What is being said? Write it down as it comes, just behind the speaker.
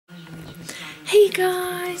Hey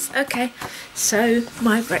guys! Okay, so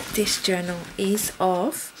my practice journal is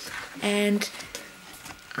off and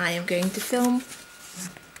I am going to film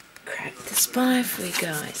Crack the Spy for you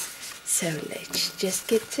guys. So let's just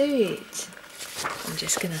get to it. I'm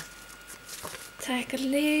just gonna take a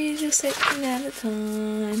little section at a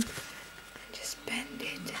time and just bend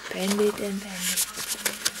it and bend it and bend it.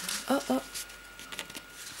 Oh,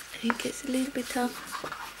 it gets a little bit tough.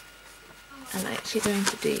 I'm actually going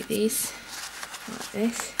to do this like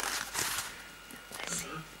this. Let's see.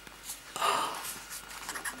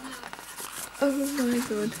 Oh my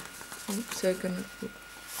god. I'm so gonna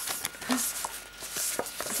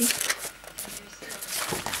see.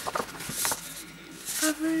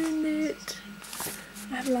 I've ruined it.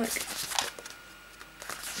 I have like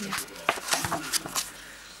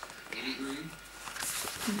okay.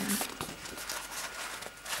 Now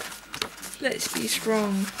let's be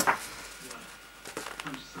strong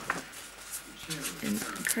and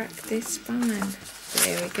crack this spine.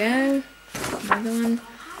 There we go. Another one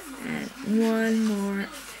and one more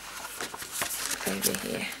over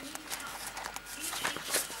here.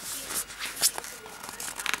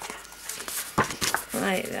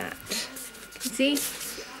 Like that. You see?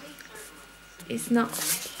 It's not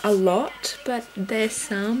a lot, but there's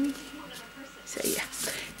some. So yeah.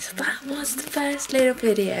 So that was the first little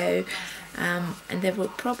video. And there will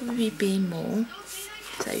probably be more.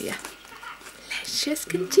 So yeah. Let's just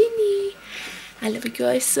continue. I love you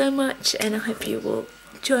guys so much and I hope you will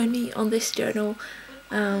join me on this journey.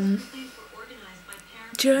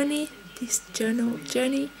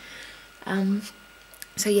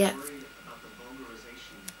 So yeah.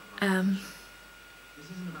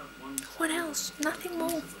 What else? Nothing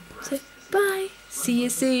more. So bye. See you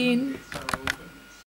soon.